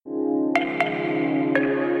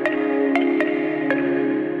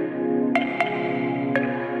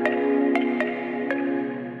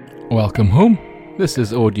Welcome home. This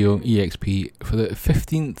is Audio EXP for the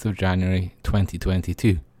 15th of January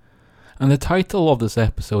 2022. And the title of this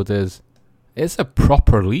episode is It's a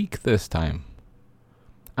Proper Leak This Time.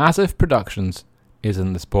 As If Productions is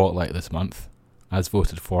in the spotlight this month, as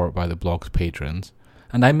voted for by the blog's patrons,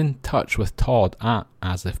 and I'm in touch with Todd at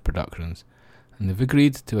As If Productions, and they've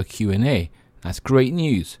agreed to a Q&A. That's great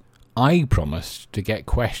news. I promised to get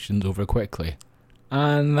questions over quickly,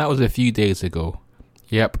 and that was a few days ago.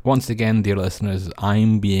 Yep, once again, dear listeners,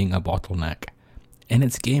 I'm being a bottleneck. And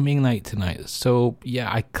it's gaming night tonight, so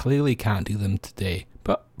yeah, I clearly can't do them today,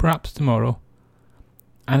 but perhaps tomorrow.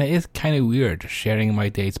 And it is kind of weird sharing my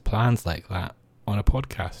day's plans like that on a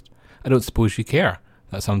podcast. I don't suppose you care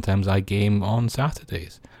that sometimes I game on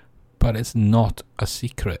Saturdays, but it's not a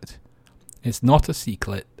secret. It's not a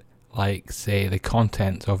secret like, say, the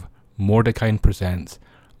content of Mordecai Presents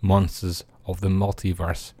Monsters of the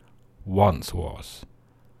Multiverse once was.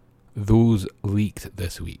 Those leaked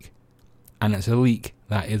this week, and it's a leak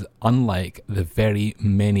that is unlike the very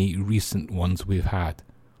many recent ones we've had.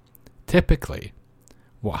 Typically,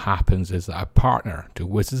 what happens is that a partner to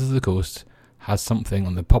Wizards of the Coast has something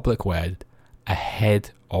on the public web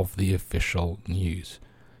ahead of the official news.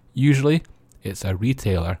 Usually, it's a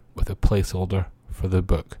retailer with a placeholder for the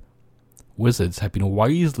book. Wizards have been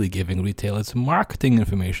wisely giving retailers marketing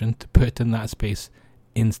information to put in that space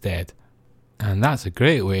instead. And that's a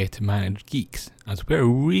great way to manage geeks, as we're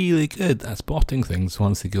really good at spotting things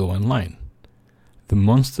once they go online. The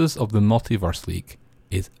Monsters of the Multiverse leak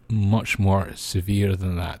is much more severe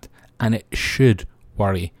than that, and it should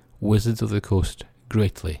worry Wizards of the Coast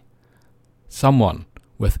greatly. Someone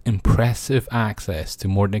with impressive access to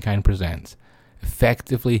Mordecai Presents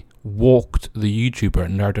effectively walked the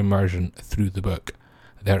YouTuber Nerd Immersion through the book.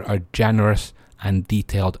 There are generous and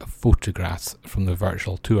detailed photographs from the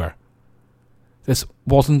virtual tour. This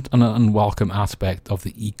wasn't an unwelcome aspect of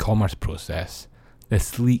the e-commerce process.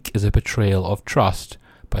 This leak is a betrayal of trust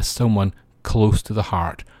by someone close to the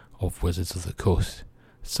heart of Wizards of the Coast.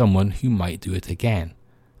 Someone who might do it again,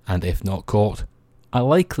 and if not caught, are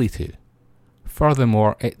likely to.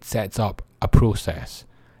 Furthermore, it sets up a process.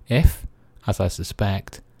 If, as I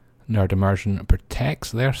suspect, Nerd Immersion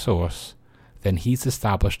protects their source, then he's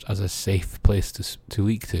established as a safe place to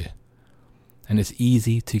leak to. And it's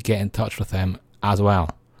easy to get in touch with them as well.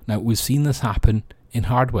 Now, we've seen this happen in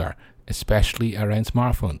hardware, especially around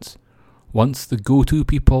smartphones. Once the go-to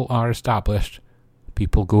people are established,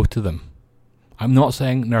 people go to them. I'm not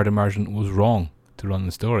saying Nerd Immersion was wrong to run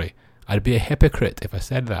the story. I'd be a hypocrite if I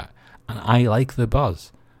said that. And I like the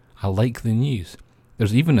buzz. I like the news.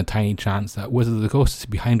 There's even a tiny chance that Wizards of the Coast is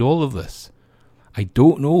behind all of this. I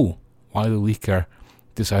don't know why the leaker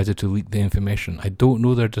decided to leak the information. I don't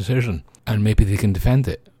know their decision, and maybe they can defend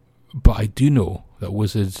it. But I do know that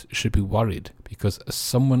Wizards should be worried because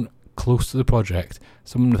someone close to the project,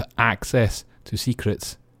 someone with access to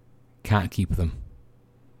secrets, can't keep them.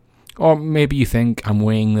 Or maybe you think I'm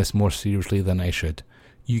weighing this more seriously than I should.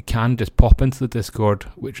 You can just pop into the Discord,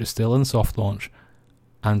 which is still in soft launch,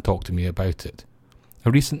 and talk to me about it.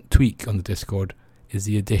 A recent tweak on the Discord is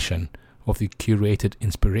the addition of the curated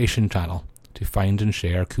inspiration channel to find and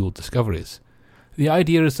share cool discoveries. The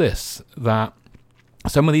idea is this, that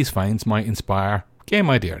some of these finds might inspire game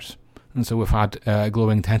ideas. And so we've had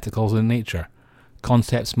glowing tentacles in nature,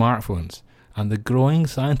 concept smartphones, and the growing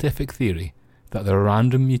scientific theory that the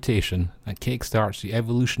random mutation that kickstarts the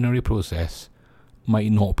evolutionary process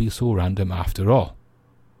might not be so random after all.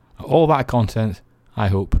 All that content, I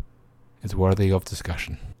hope, is worthy of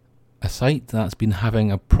discussion. A site that's been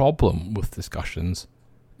having a problem with discussions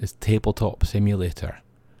is Tabletop Simulator.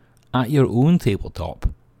 At your own tabletop,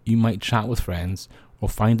 you might chat with friends or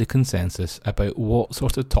find a consensus about what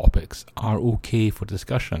sort of topics are okay for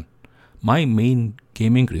discussion. My main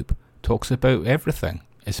gaming group talks about everything,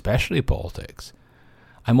 especially politics.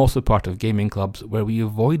 I'm also part of gaming clubs where we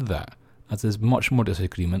avoid that, as there's much more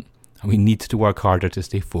disagreement and we need to work harder to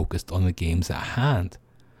stay focused on the games at hand.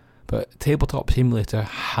 But Tabletop Simulator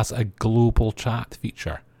has a global chat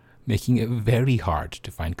feature, making it very hard to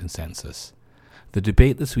find consensus. The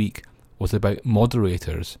debate this week was about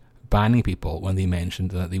moderators banning people when they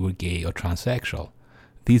mentioned that they were gay or transsexual.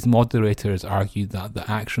 These moderators argued that the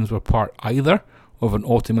actions were part either of an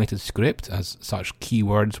automated script, as such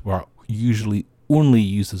keywords were usually only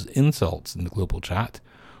used as insults in the global chat,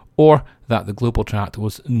 or that the global chat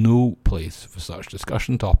was no place for such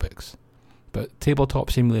discussion topics. But Tabletop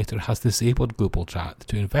Simulator has disabled global chat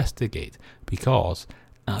to investigate because,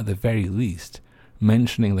 at the very least,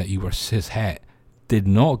 mentioning that you were cishet did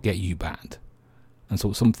not get you banned. And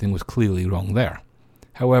so something was clearly wrong there.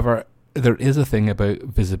 However, there is a thing about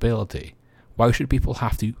visibility. Why should people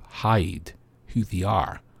have to hide who they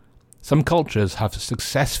are? Some cultures have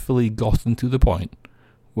successfully gotten to the point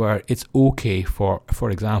where it's okay for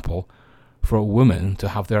example, for a woman to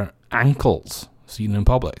have their ankles seen in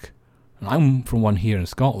public. And I'm from one here in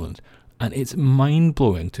Scotland, and it's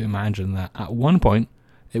mind-blowing to imagine that at one point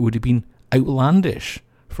it would have been outlandish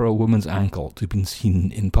for a woman's ankle to have been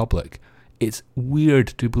seen in public. It's weird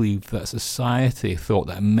to believe that society thought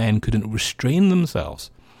that men couldn't restrain themselves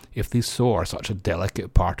if they saw such a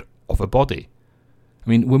delicate part of a body. I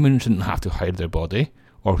mean, women shouldn't have to hide their body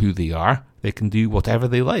or who they are. They can do whatever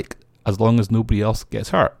they like, as long as nobody else gets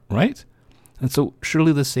hurt, right? And so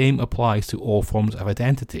surely the same applies to all forms of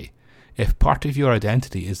identity. If part of your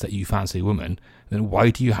identity is that you fancy women, then why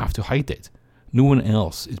do you have to hide it? No one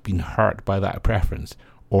else is being hurt by that preference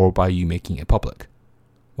or by you making it public.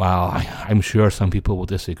 Well, I'm sure some people will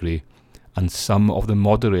disagree, and some of the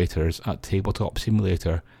moderators at Tabletop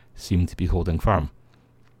Simulator seem to be holding firm.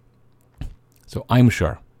 So I'm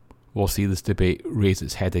sure we'll see this debate raise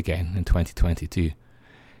its head again in 2022.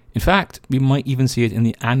 In fact, we might even see it in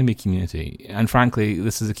the anime community, and frankly,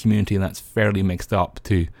 this is a community that's fairly mixed up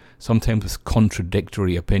too, sometimes with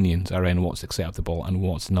contradictory opinions around what's acceptable and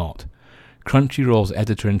what's not. Crunchyroll's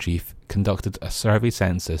editor-in-chief conducted a survey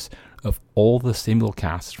census of all the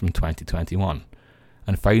simulcasts from 2021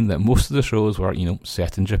 and found that most of the shows were,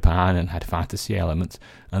 set in Japan and had fantasy elements,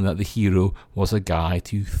 and that the hero was a guy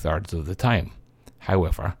 2/3 of the time.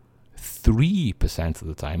 However, 3% of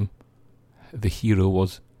the time, the hero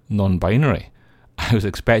was non-binary. I was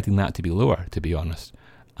expecting that to be lower, to be honest,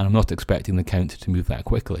 and I'm not expecting the count to move that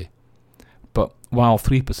quickly. But while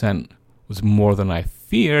 3% was more than I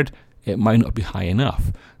feared, it might not be high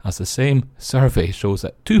enough, as the same survey shows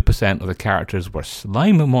that 2% of the characters were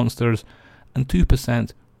slime monsters and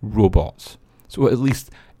 2% robots. So at least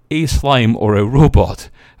a slime or a robot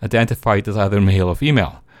identified as either male or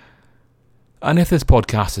female. And if this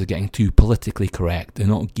podcast is getting too politically correct and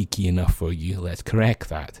not geeky enough for you, let's correct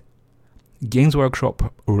that. Games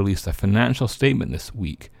Workshop released a financial statement this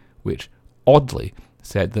week, which oddly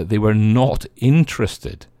said that they were not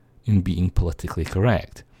interested in being politically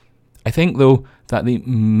correct. I think, though, that they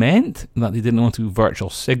meant that they didn't want to virtual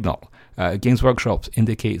signal. Games Workshop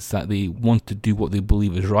indicates that they want to do what they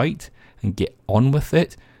believe is right and get on with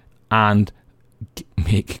it and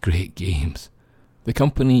make great games. The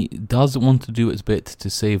company does want to do its bit to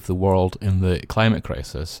save the world in the climate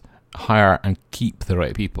crisis, hire and keep the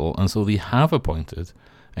right people, and so they have appointed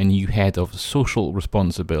a new head of social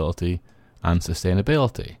responsibility and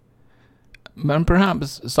sustainability. And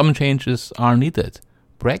perhaps some changes are needed.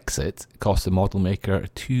 Brexit cost the model maker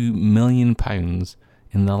 £2 million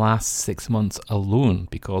in the last 6 months alone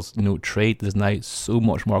because trade is now so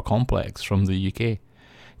much more complex from the UK.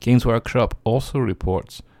 Games Workshop also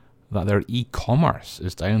reports that their e-commerce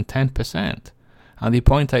is down 10%, and they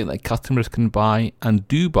point out that customers can buy and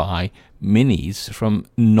do buy minis from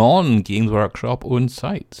non-Games Workshop owned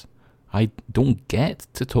sites. I don't get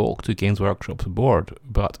to talk to Games Workshop's board,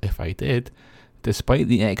 but if I did, despite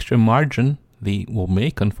the extra margin they will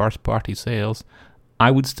make on first-party sales,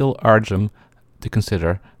 I would still urge them to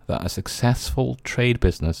consider that a successful trade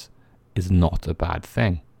business is not a bad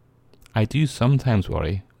thing. I do sometimes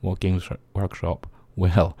worry what Games Workshop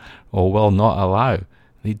will or will not allow.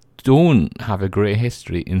 They don't have a great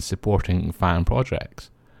history in supporting fan projects.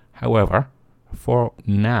 However, for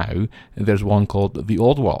now, there's one called The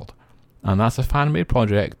Old World, and that's a fan-made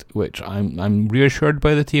project which I'm reassured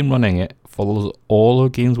by the team running it follows all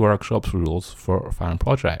of Games Workshop's rules for fan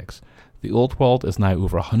projects. The Old World is now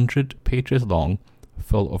over 100 pages long,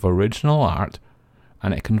 full of original art,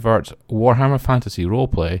 and it converts Warhammer Fantasy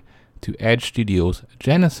Roleplay to Edge Studios'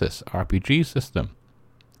 Genesis RPG system.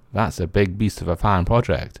 That's a big beast of a fan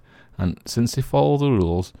project, and since they follow the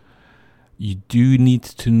rules, you do need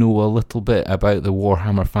to know a little bit about the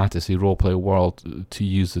Warhammer Fantasy Roleplay world to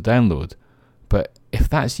use the download, but if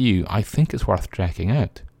that's you, I think it's worth checking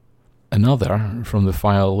out. Another from the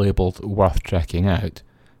file labelled Worth Checking Out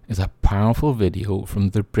is a powerful video from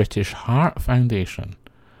the British Heart Foundation.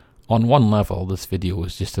 On one level, this video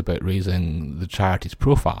is just about raising the charity's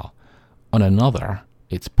profile. On another,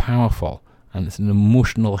 it's powerful and it's an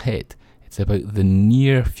emotional hit. It's about the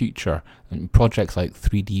near future and projects like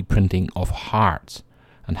 3D printing of hearts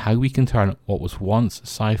and how we can turn what was once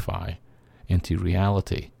sci-fi into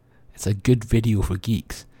reality. It's a good video for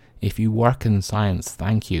geeks. If you work in science,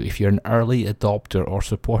 thank you. If you're an early adopter or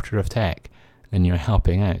supporter of tech, then you're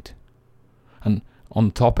helping out. And on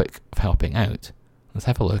the topic of helping out, let's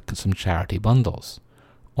have a look at some charity bundles.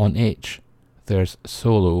 On Itch, there's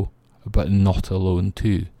Solo, but Not Alone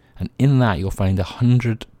 2, and in that you'll find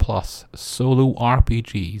 100 plus solo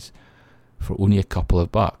RPGs for only a couple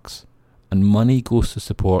of bucks. And money goes to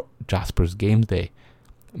support Jasper's Game Day.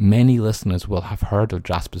 Many listeners will have heard of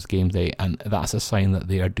Jasper's Game Day, and that's a sign that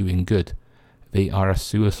they are doing good. They are a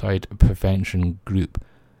suicide prevention group,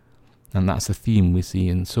 and that's a theme we see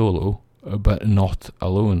in Solo, but not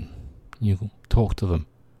alone. You talk to them.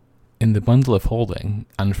 In the bundle of holding,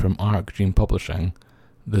 and from Arc Dream Publishing,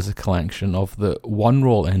 there's a collection of the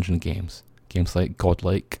one-roll engine games like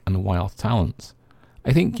Godlike and Wild Talents.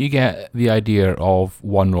 I think you get the idea of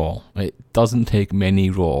one roll. It doesn't take many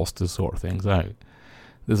rolls to sort things out.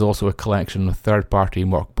 There's also a collection of third-party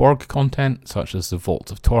Mörk Borg content, such as the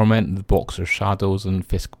Vault of Torment, the Boxer Shadows, and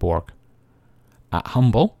Fiskborg. At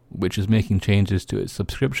Humble, which is making changes to its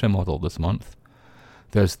subscription model this month,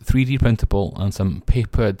 there's 3D printable and some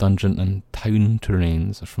paper dungeon and town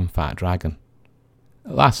terrains from Fat Dragon.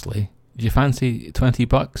 Lastly, do you fancy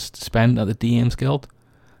 $20 to spend at the DMs Guild?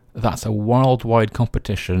 That's a worldwide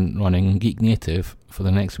competition running Geek Native for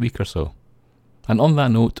the next week or so. And on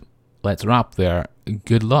that note, let's wrap there.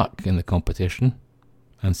 Good luck in the competition,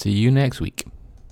 and see you next week.